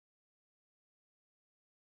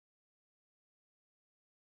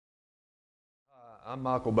I'm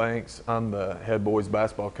Michael Banks. I'm the head boys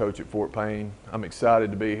basketball coach at Fort Payne. I'm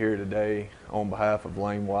excited to be here today on behalf of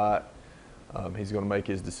Lane White. He's going to make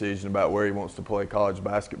his decision about where he wants to play college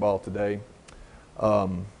basketball today.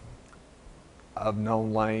 I've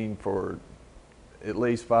known Lane for at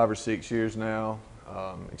least 5 or 6 years now,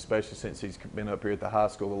 especially since he's been up here at the high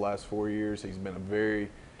school the last 4 years. He's been a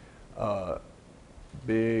very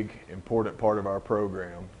big, important part of our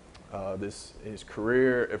program. His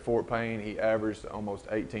career at Fort Payne, he averaged almost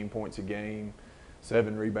 18 points a game,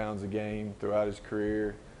 7 rebounds a game throughout his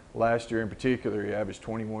career. Last year in particular, he averaged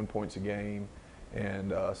 21 points a game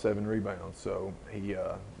and 7 rebounds. So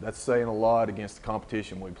that's saying a lot against the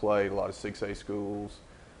competition we played, a lot of 6A schools,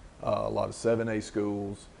 a lot of 7A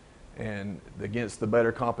schools. And against the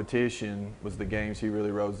better competition was the games he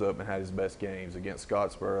really rose up and had his best games. Against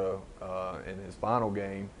Scottsboro in his final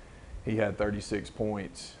game, he had 36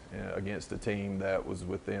 points against a team that was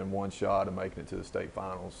within one shot of making it to the state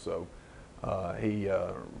finals. So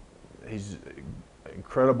he's an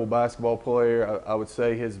incredible basketball player. I would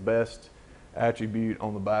say his best attribute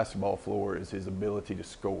on the basketball floor is his ability to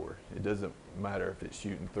score. It doesn't matter if it's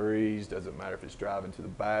shooting threes, doesn't matter if it's driving to the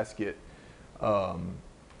basket.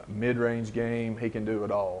 Mid-range game, he can do it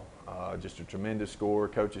all. Just a tremendous scorer.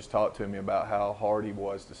 Coaches talked to me about how hard he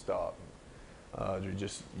was to stop.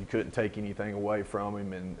 You couldn't take anything away from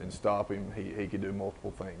him and stop him. He could do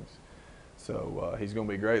multiple things. So he's going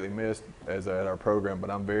to be greatly missed at our program, but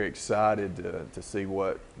I'm very excited to see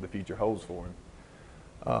what the future holds for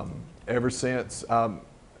him. Ever since I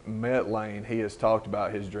met Lane, he has talked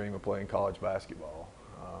about his dream of playing college basketball.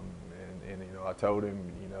 And I told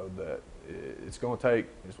him, that it's going to take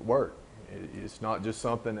work. It's not just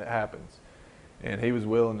something that happens. And he was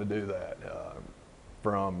willing to do that.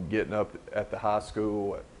 From getting up at the high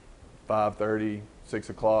school at 5:30, 6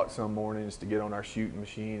 o'clock some mornings to get on our shooting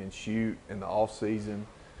machine and shoot in the off season,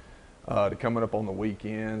 to coming up on the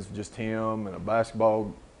weekends, just him and a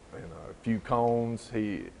basketball and a few cones.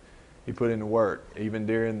 He put in the work. Even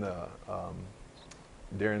during the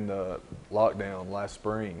lockdown last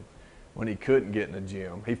spring, when he couldn't get in the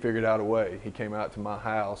gym, he figured out a way. He came out to my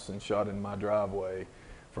house and shot in my driveway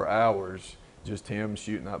for hours. Just him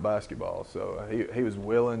shooting that basketball. So he was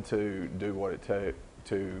willing to do what it took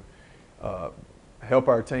to help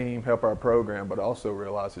our team, help our program, but also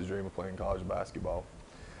realize his dream of playing college basketball.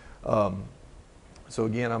 So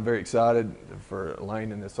again, I'm very excited for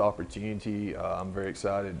Lane and this opportunity. I'm very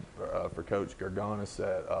excited for Coach Gerganis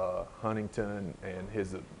at Huntington and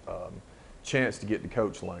his chance to get to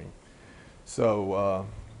coach Lane. So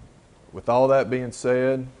with all that being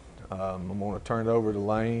said, I'm going to turn it over to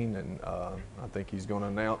Lane, and I think he's going to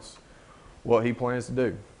announce what he plans to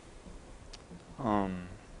do.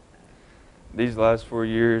 These last 4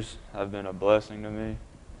 years have been a blessing to me,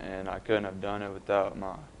 and I couldn't have done it without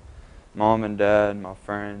my mom and dad, my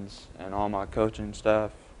friends, and all my coaching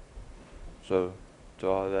staff. So to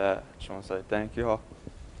all of that, I just want to say thank you all.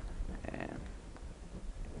 And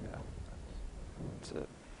yeah, that's it.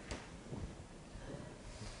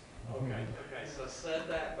 Okay, so set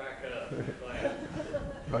that back up.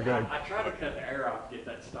 Okay. I tried to cut the air off to get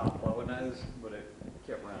that stop blow nose, but it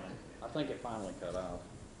kept running. I think it finally cut off.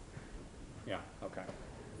 Yeah, okay.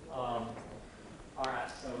 All right,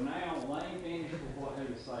 so now Lane finished with what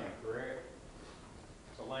he was saying, correct?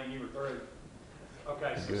 So Lane, you were through.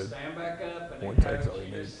 Okay, so Good. stand back up and One then takes Coach, all you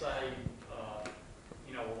you need. just say,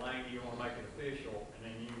 Lane, you want to make it official, and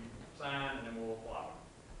then you sign, and then we'll apply.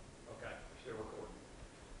 Okay, we're still recording.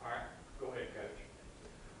 All right, go ahead, Coach.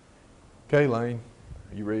 Okay, Lane,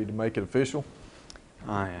 are you ready to make it official?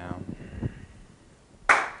 I am.